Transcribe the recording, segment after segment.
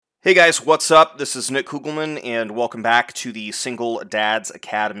Hey guys, what's up? This is Nick Kugelman, and welcome back to the Single Dads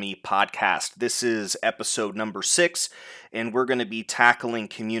Academy podcast. This is episode number 6, and we're going to be tackling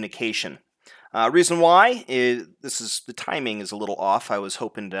communication. Reason why is the timing is a little off. I was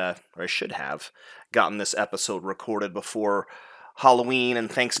hoping to, or I should have, gotten this episode recorded before Halloween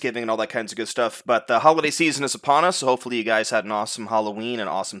and Thanksgiving and all that kinds of good stuff. But the holiday season is upon us, so hopefully you guys had an awesome Halloween and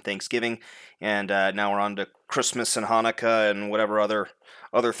awesome Thanksgiving. And now we're on to Christmas and Hanukkah and whatever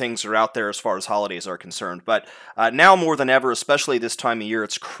other things are out there as far as holidays are concerned. But now more than ever, especially this time of year,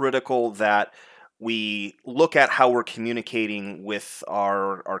 it's critical that we look at how we're communicating with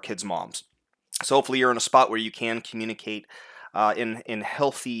our kids' moms. So hopefully you're in a spot where you can communicate in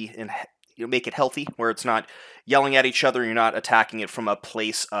healthy and make it healthy, where it's not yelling at each other, you're not attacking it from a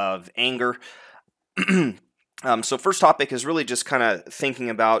place of anger. So first topic is really just kind of thinking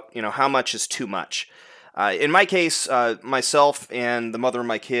about how much is too much. In my case, myself and the mother of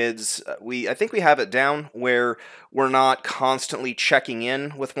my kids, I think we have it down where we're not constantly checking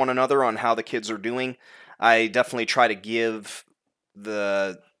in with one another on how the kids are doing. I definitely try to give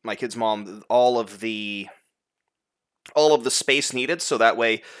my kid's mom all of the space needed, so that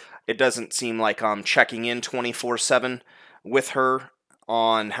way it doesn't seem like I'm checking in 24/7 with her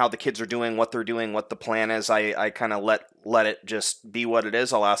on how the kids are doing, what they're doing, what the plan is. I kind of let it just be what it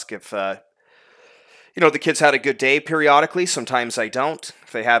is. I'll ask if the kids had a good day periodically. Sometimes I don't.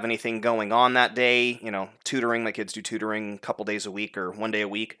 If they have anything going on that day, tutoring, my kids do tutoring a couple days a week or one day a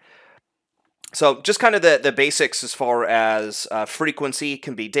week. So just kind of the basics as far as frequency.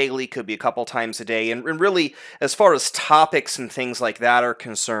 Can be daily, could be a couple times a day. And really, as far as topics and things like that are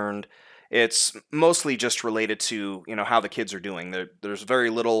concerned, it's mostly just related to, how the kids are doing. There's very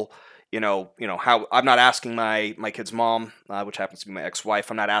little, how I'm not asking my kid's mom, which happens to be my ex-wife,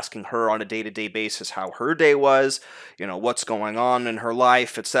 I'm not asking her on a day-to-day basis how her day was, what's going on in her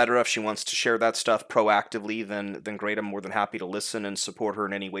life, etc. If she wants to share that stuff proactively, then great. I'm more than happy to listen and support her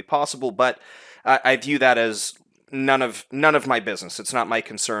in any way possible. But I view that as none of my business. It's not my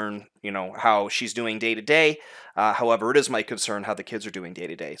concern, how she's doing day to day. However, it is my concern how the kids are doing day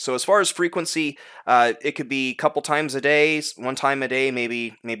to day. So as far as frequency, it could be a couple times a day, one time a day,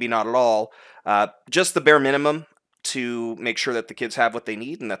 maybe not at all. Just the bare minimum to make sure that the kids have what they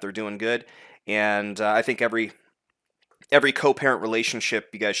need and that they're doing good. And I think every co-parent relationship,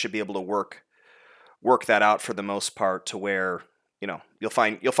 you guys should be able to work that out for the most part, to where you'll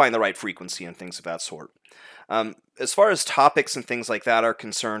find the right frequency and things of that sort. As far as topics and things like that are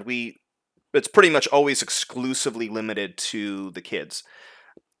concerned, it's pretty much always exclusively limited to the kids.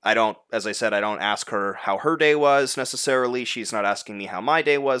 As I said, I don't ask her how her day was necessarily. She's not asking me how my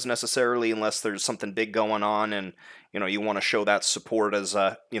day was necessarily, unless there's something big going on and you want to show that support as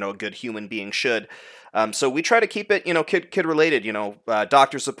a good human being should. So we try to keep it kid related.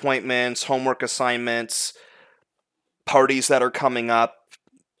 Doctor's appointments, homework assignments, parties that are coming up.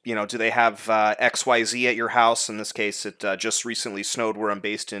 Do they have XYZ at your house? In this case, it just recently snowed where I'm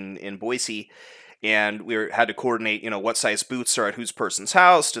based in Boise, and we had to coordinate, what size boots are at whose person's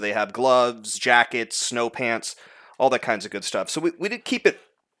house. Do they have gloves, jackets, snow pants, all that kinds of good stuff. So we did keep it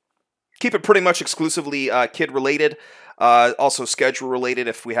pretty much exclusively kid related. Also schedule related.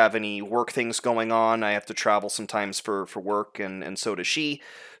 If we have any work things going on, I have to travel sometimes for work, and so does she.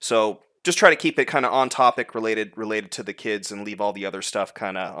 So just try to keep it kind of on topic, related to the kids, and leave all the other stuff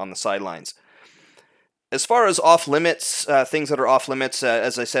kind of on the sidelines. As far as off limits, things that are off limits,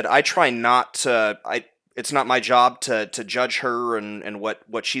 as I said, I try not to. It's not my job to judge her and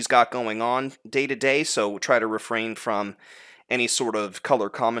what she's got going on day to day. So try to refrain from any sort of color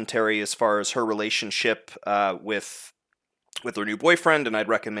commentary as far as her relationship with her new boyfriend, and I'd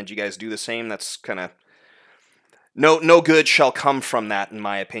recommend you guys do the same. That's kind of no good shall come from that, in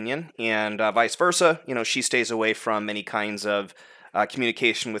my opinion, and vice versa. She stays away from any kinds of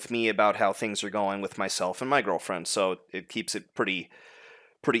communication with me about how things are going with myself and my girlfriend, so it keeps it pretty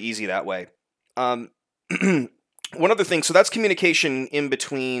easy that way. One other thing, so that's communication in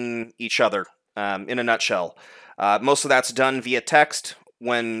between each other, in a nutshell. Most of that's done via text.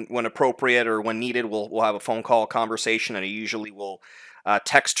 When appropriate or when needed, we'll have a phone call conversation, and I usually will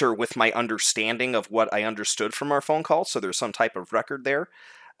text her with my understanding of what I understood from our phone call, so there's some type of record there.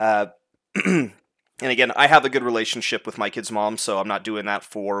 And again, I have a good relationship with my kid's mom, so I'm not doing that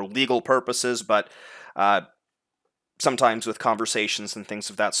for legal purposes, but sometimes with conversations and things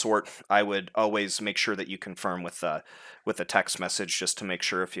of that sort, I would always make sure that you confirm with a text message, just to make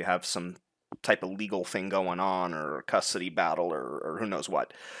sure if you have some type of legal thing going on, or a custody battle, or who knows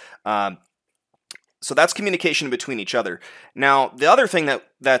what. So that's communication between each other. Now, the other thing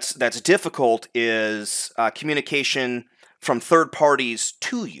that's difficult is communication from third parties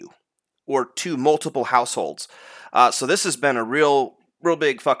to you or to multiple households. So this has been a real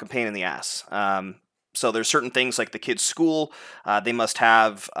big fucking pain in the ass. So there's certain things like the kid's school, they must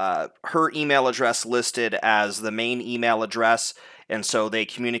have her email address listed as the main email address, and so they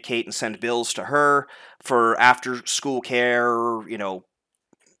communicate and send bills to her for after school care, you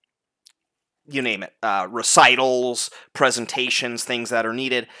name it, recitals, presentations, things that are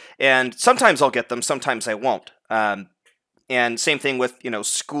needed. And sometimes I'll get them, sometimes I won't. And same thing with,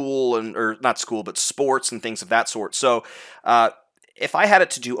 school or not school, but sports and things of that sort. So if I had it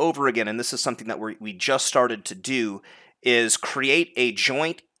to do over again, and this is something that we just started to do, is create a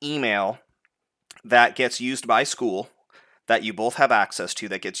joint email that gets used by school, that you both have access to,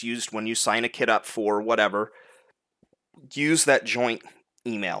 that gets used when you sign a kid up for whatever. Use that joint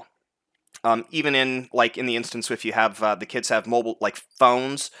email. Even in the instance if you have the kids have mobile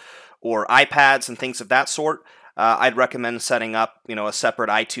phones or iPads and things of that sort, I'd recommend setting up a separate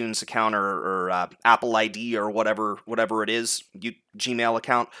iTunes account or Apple ID or whatever it is, Gmail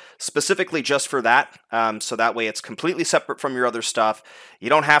account specifically just for that. So that way it's completely separate from your other stuff. You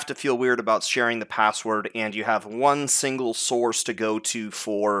don't have to feel weird about sharing the password, and you have one single source to go to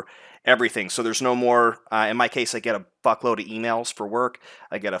for everything. So there's no more, in my case, I get a fuckload of emails for work.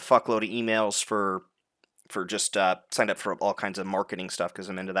 I get a fuckload of emails for just signed up for all kinds of marketing stuff because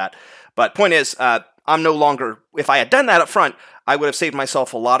I'm into that. But point is, I'm no longer, if I had done that up front, I would have saved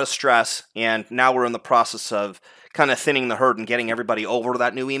myself a lot of stress. And now we're in the process of kind of thinning the herd and getting everybody over to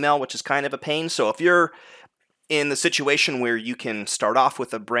that new email, which is kind of a pain. So if you're in the situation where you can start off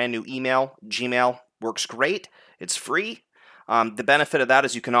with a brand new email, Gmail works great. It's free. The benefit of that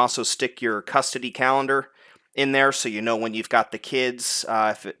is you can also stick your custody calendar in there so you know when you've got the kids.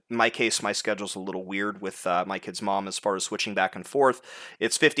 In my case, my schedule's a little weird with my kid's mom as far as switching back and forth.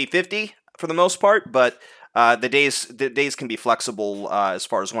 It's 50-50 for the most part, but the days can be flexible as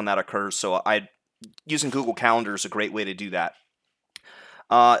far as when that occurs. So using Google Calendar is a great way to do that.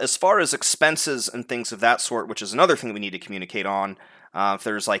 As far as expenses and things of that sort, which is another thing we need to communicate on, if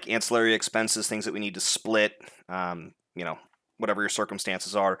there's ancillary expenses, things that we need to split, whatever your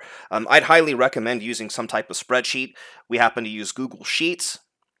circumstances are, I'd highly recommend using some type of spreadsheet. We happen to use Google Sheets,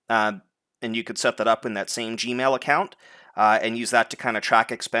 and you could set that up in that same Gmail account and use that to kind of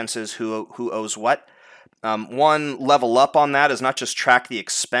track expenses, who owes what. One level up on that is not just track the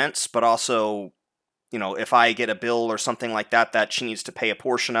expense, but also, if I get a bill or something like that she needs to pay a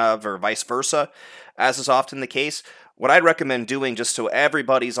portion of, or vice versa, as is often the case. What I'd recommend doing, just so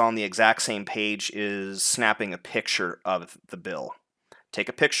everybody's on the exact same page, is snapping a picture of the bill. Take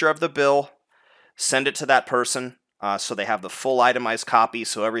a picture of the bill, send it to that person so they have the full itemized copy,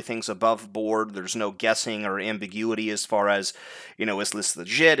 so everything's above board. There's no guessing or ambiguity as far as, is this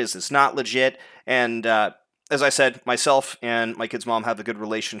legit, is this not legit? And as I said, myself and my kid's mom have a good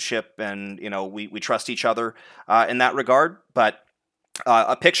relationship, and we trust each other in that regard. But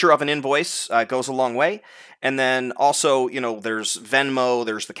a picture of an invoice goes a long way. And then also, there's Venmo,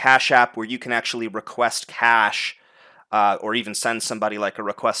 there's the Cash App where you can actually request cash or even send somebody a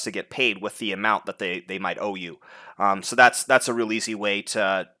request to get paid with the amount that they might owe you. So that's a real easy way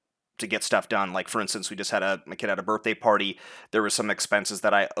to get stuff done. Like, for instance, we just had my kid had a birthday party. There were some expenses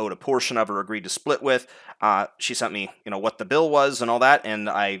that I owed a portion of or agreed to split with. She sent me, what the bill was and all that, and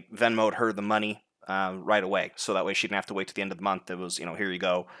I Venmo'd her the money right away. So that way she didn't have to wait to the end of the month. It was, here you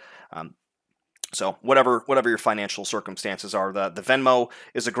go. So whatever your financial circumstances are, the Venmo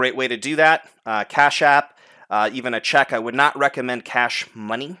is a great way to do that. Cash App, even a check. I would not recommend cash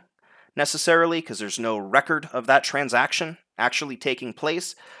money necessarily because there's no record of that transaction actually taking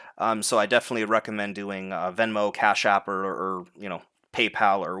place. So I definitely recommend doing Venmo, Cash App, or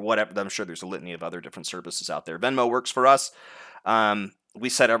PayPal or whatever. I'm sure there's a litany of other different services out there. Venmo works for us. We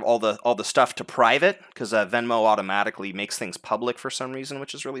set all the stuff to private because Venmo automatically makes things public for some reason,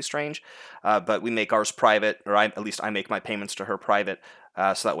 which is really strange. But we make ours private, or at least I make my payments to her private,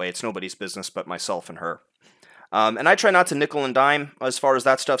 so that way it's nobody's business but myself and her. And I try not to nickel and dime as far as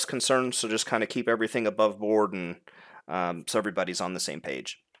that stuff's concerned, so just kind of keep everything above board and so everybody's on the same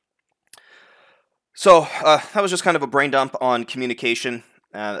page. So that was just kind of a brain dump on communication.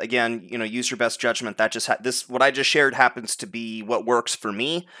 Again, use your best judgment. That just what I just shared happens to be what works for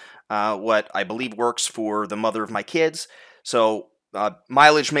me, what I believe works for the mother of my kids. So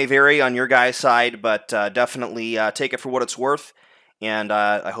mileage may vary on your guys' side, but definitely take it for what it's worth. And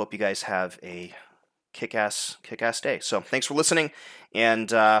I hope you guys have a kick-ass day. So thanks for listening,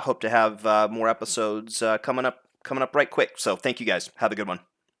 and hope to have more episodes coming up right quick. So thank you guys. Have a good one.